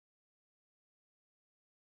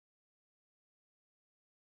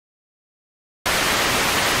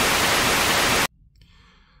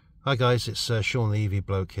Hi guys, it's Sean the EV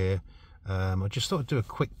bloke here. I just thought I'd do a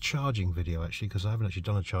quick charging video actually, because I haven't actually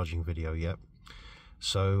done a charging video yet.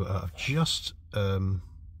 So I've just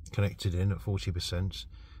connected in at 40%.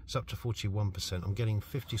 It's up to 41%. I'm getting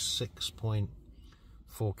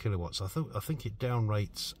 56.4 kilowatts. I think it down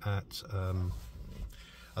rates at sort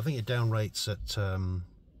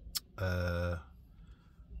of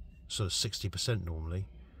 60% normally.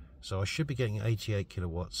 So I should be getting 88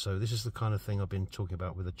 kilowatts. So this is the kind of thing I've been talking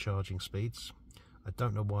about with the charging speeds. I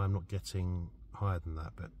don't know why I'm not getting higher than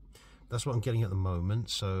that, but that's what I'm getting at the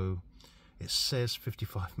moment. So it says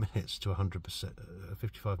 55 minutes to 100%.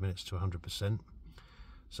 55 minutes to 100%.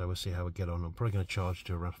 So we'll see how we get on. I'm probably going to charge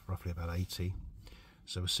to roughly about 80.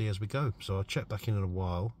 So we'll see as we go. So I'll check back in a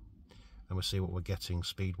while, and we'll see what we're getting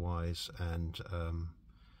speed-wise and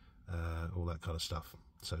all that kind of stuff.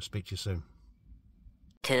 So speak to you soon.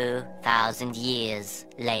 2,000 years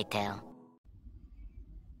later.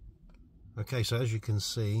 Okay, so as you can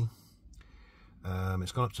see,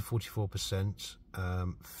 it's gone up to 44%,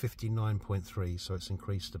 59.3, so it's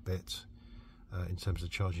increased a bit in terms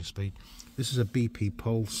of charging speed. This is a BP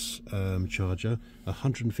Pulse charger,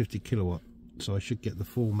 150 kilowatt, so I should get the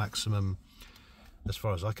full maximum, as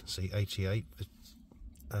far as I can see, 88.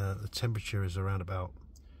 The temperature is around about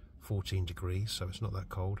 14 degrees, so it's not that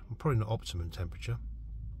cold. Probably not optimum temperature,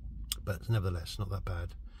 but nevertheless not that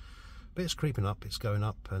bad. But it's creeping up, it's going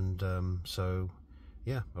up, and so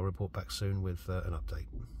yeah, I'll report back soon with an update.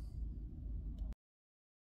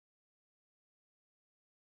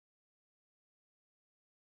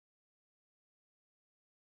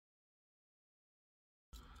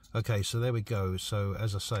 Okay, so there we go. So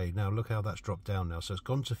as I say, now look how that's dropped down now. So it's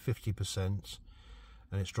gone to 50%, and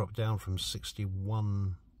it's dropped down from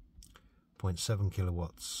 61.7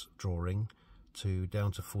 kilowatts drawing to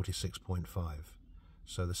down to 46.5.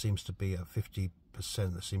 So there seems to be at 50%,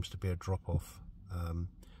 there seems to be a drop off,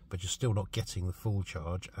 but you're still not getting the full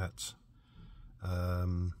charge at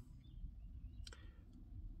I'm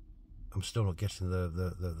still not getting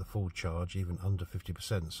the full charge even under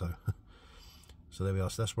 50%. So so there we are.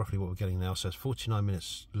 So that's roughly what we're getting now. So it's 49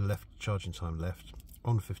 minutes left charging time left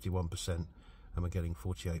on 51%, and we're getting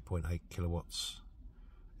 48.8 kilowatts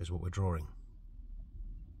is what we're drawing.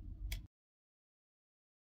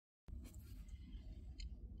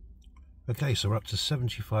 Okay, so we're up to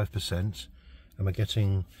 75%, and we're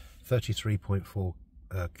getting 33.4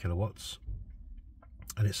 kilowatts,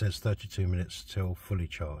 and it says 32 minutes till fully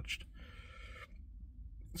charged.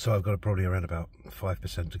 So I've got probably around about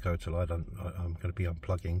 5% to go till I'm going to be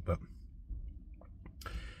unplugging. But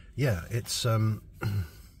yeah, it's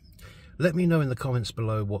let me know in the comments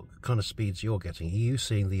below what kind of speeds you're getting. Are you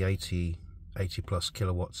seeing the 80 plus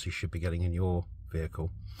kilowatts you should be getting in your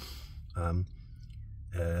vehicle?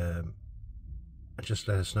 Just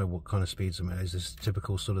let us know what kind of speeds. Is this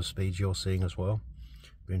typical sort of speeds you're seeing as well?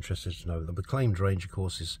 Be interested to know. The claimed range, of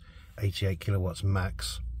course, is 88 kilowatts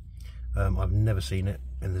max. I've never seen it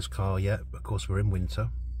in this car yet. Of course, we're in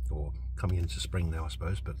winter, or coming into spring now, I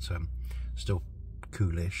suppose, but still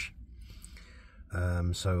coolish.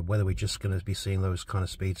 So whether we're just going to be seeing those kind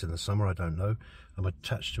of speeds in the summer, I don't know. I'm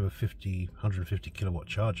attached to a 150 kilowatt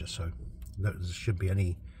charger, so there shouldn't be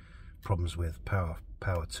any problems with power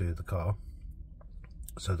to the car.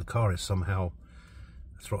 So the car is somehow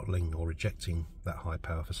throttling or rejecting that high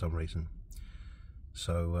power for some reason.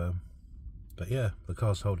 So but yeah, the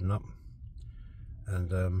car's holding up,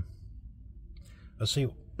 and I'll see.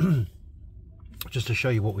 Just to show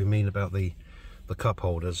you what we mean about the cup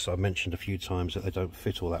holders, I mentioned a few times that they don't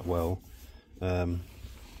fit all that well.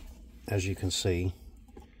 As you can see,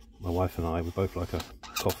 my wife and I, we both like a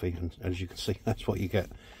coffee, and as you can see, that's what you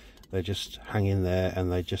get. They just hang in there,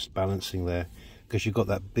 and they're just balancing there, because you've got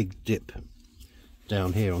that big dip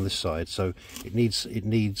down here on this side. So it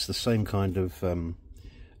needs the same kind of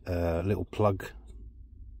little plug.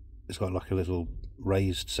 It's got like a little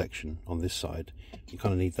raised section on this side. You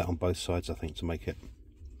kind of need that on both sides, I think, to make it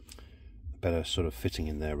a better sort of fitting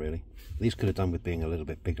in there, really. These could have done with being a little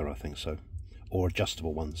bit bigger, I think, so, or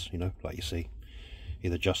adjustable ones, you know, like you see,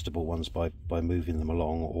 either adjustable ones by moving them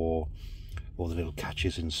along, or the little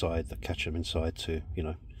catches inside that catch them inside to, you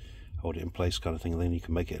know, hold it in place kind of thing, and then you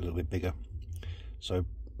can make it a little bit bigger. So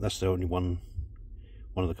that's the only one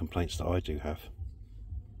of the complaints that I do have.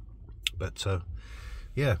 But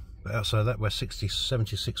yeah, outside of that, we're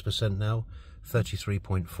 76% now,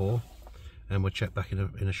 33.4, and we'll check back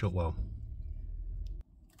in a short while.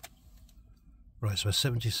 Right, so we're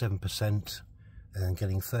 77% and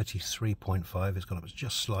getting 33.5. It's gone up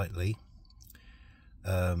just slightly.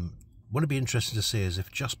 What would be interesting to see is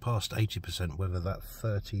if just past 80%, whether that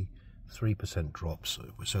 3% drops,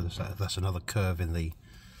 so that's another curve in the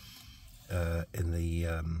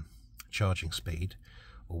charging speed,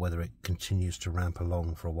 or whether it continues to ramp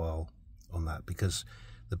along for a while on that, because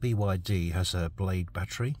the BYD has a blade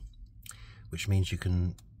battery, which means you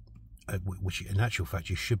can, which in actual fact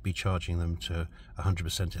you should be charging them to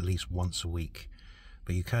 100% at least once a week,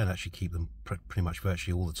 but you can actually keep them pretty much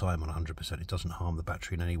virtually all the time on 100%. It doesn't harm the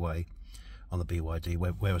battery in any way on the BYD,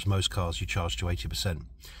 whereas most cars you charge to 80%,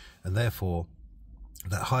 and therefore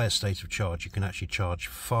that higher state of charge you can actually charge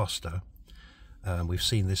faster. We've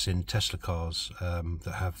seen this in Tesla cars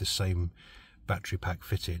that have the same battery pack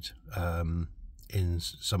fitted in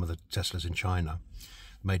some of the Teslas in China,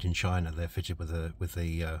 made in China. They're fitted with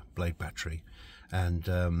the blade battery,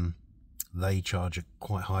 and they charge at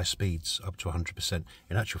quite high speeds, up to 100%.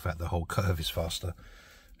 In actual fact, the whole curve is faster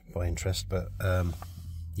by interest, but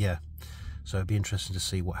yeah. So it'd be interesting to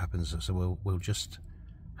see what happens. So we'll just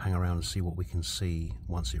hang around and see what we can see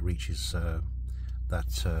once it reaches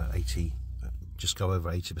that 80. Just go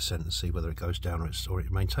over 80% and see whether it goes down or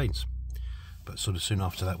it maintains. But sort of soon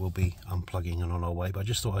after that we'll be unplugging and on our way. But I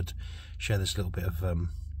just thought I'd share this little bit of the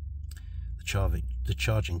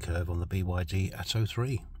charging curve on the BYD Atto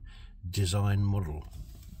 3 design model.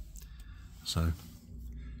 So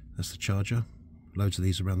that's the charger. Loads of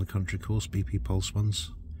these around the country, of course, BP Pulse ones.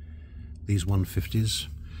 These 150s.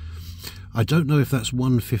 I don't know if that's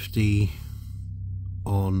 150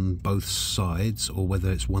 on both sides or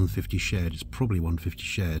whether it's 150 shared. It's probably 150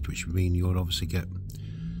 shared, which would mean you'd obviously get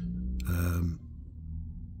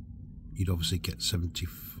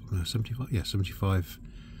 75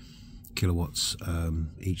 kilowatts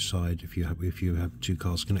each side if you have two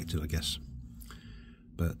cars connected, I guess.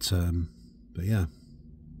 But yeah,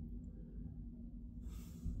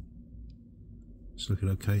 it's looking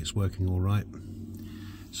okay. It's working all right.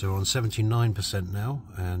 So we're on 79% now,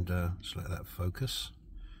 and just let that focus.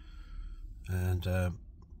 And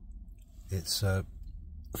it's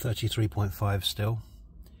 33.5 still,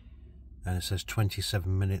 and it says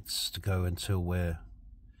 27 minutes to go until we're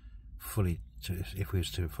fully. If we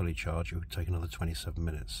was to fully charge, it would take another 27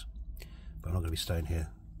 minutes. But I'm not going to be staying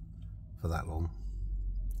here for that long.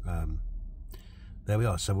 There we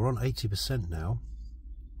are. So we're on 80% now.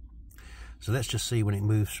 So let's just see when it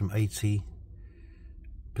moves from 80%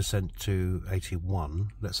 to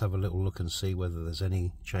 81. Let's have a little look and see whether there's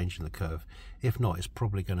any change in the curve. If not, it's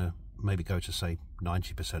probably going to maybe go to say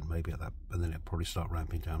 90% maybe at that, and then it'll probably start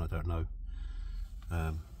ramping down. I don't know.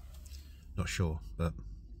 Not sure, but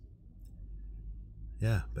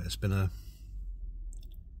yeah, but it's been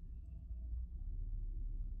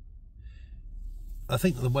I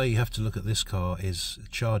think the way you have to look at this car is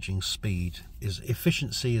charging speed.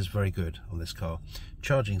 Efficiency is very good on this car.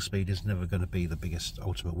 Charging speed is never going to be the biggest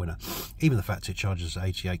ultimate winner. Even the fact it charges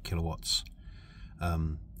 88 kilowatts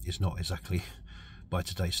is not exactly, by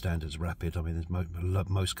today's standards, rapid. I mean,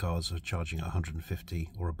 most cars are charging at 150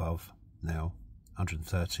 or above now.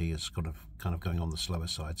 130 is kind of going on the slower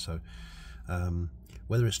side. So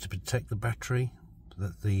whether it's to protect the battery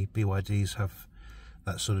that the BYDs have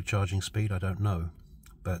that sort of charging speed, I don't know,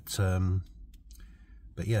 but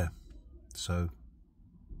yeah, so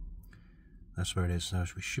that's where it is now.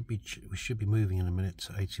 We should be moving in a minute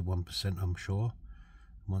to 81%, I'm sure.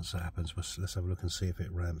 Once that happens, let's have a look and see if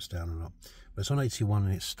it ramps down or not. But it's on 81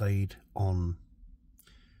 and it stayed on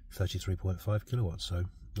 33.5 kilowatts, so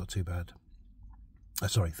not too bad.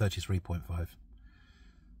 Sorry, 33.5.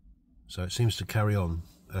 So it seems to carry on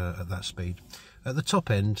at that speed. At the top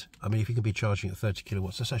end, I mean, if you can be charging at 30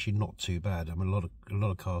 kilowatts, that's actually not too bad. I mean, a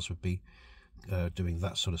lot of cars would be doing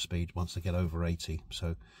that sort of speed once they get over 80.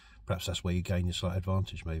 So perhaps that's where you gain your slight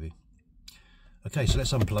advantage, maybe. Okay, so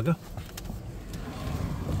let's unplug her.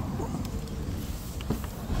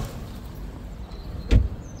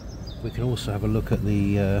 We can also have a look at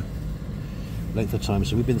the length of time.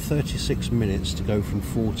 So we've been 36 minutes to go from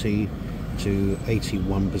 40 to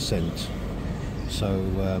 81%. So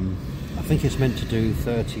I think it's meant to do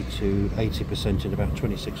 30 to 80% in about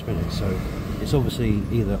 26 minutes. So it's obviously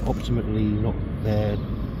either optimally not there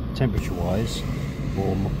temperature wise,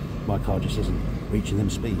 or my car just isn't reaching them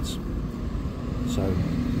speeds. So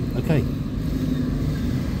okay,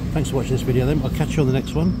 thanks for watching this video then. I'll catch you on the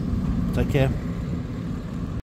next one. Take care.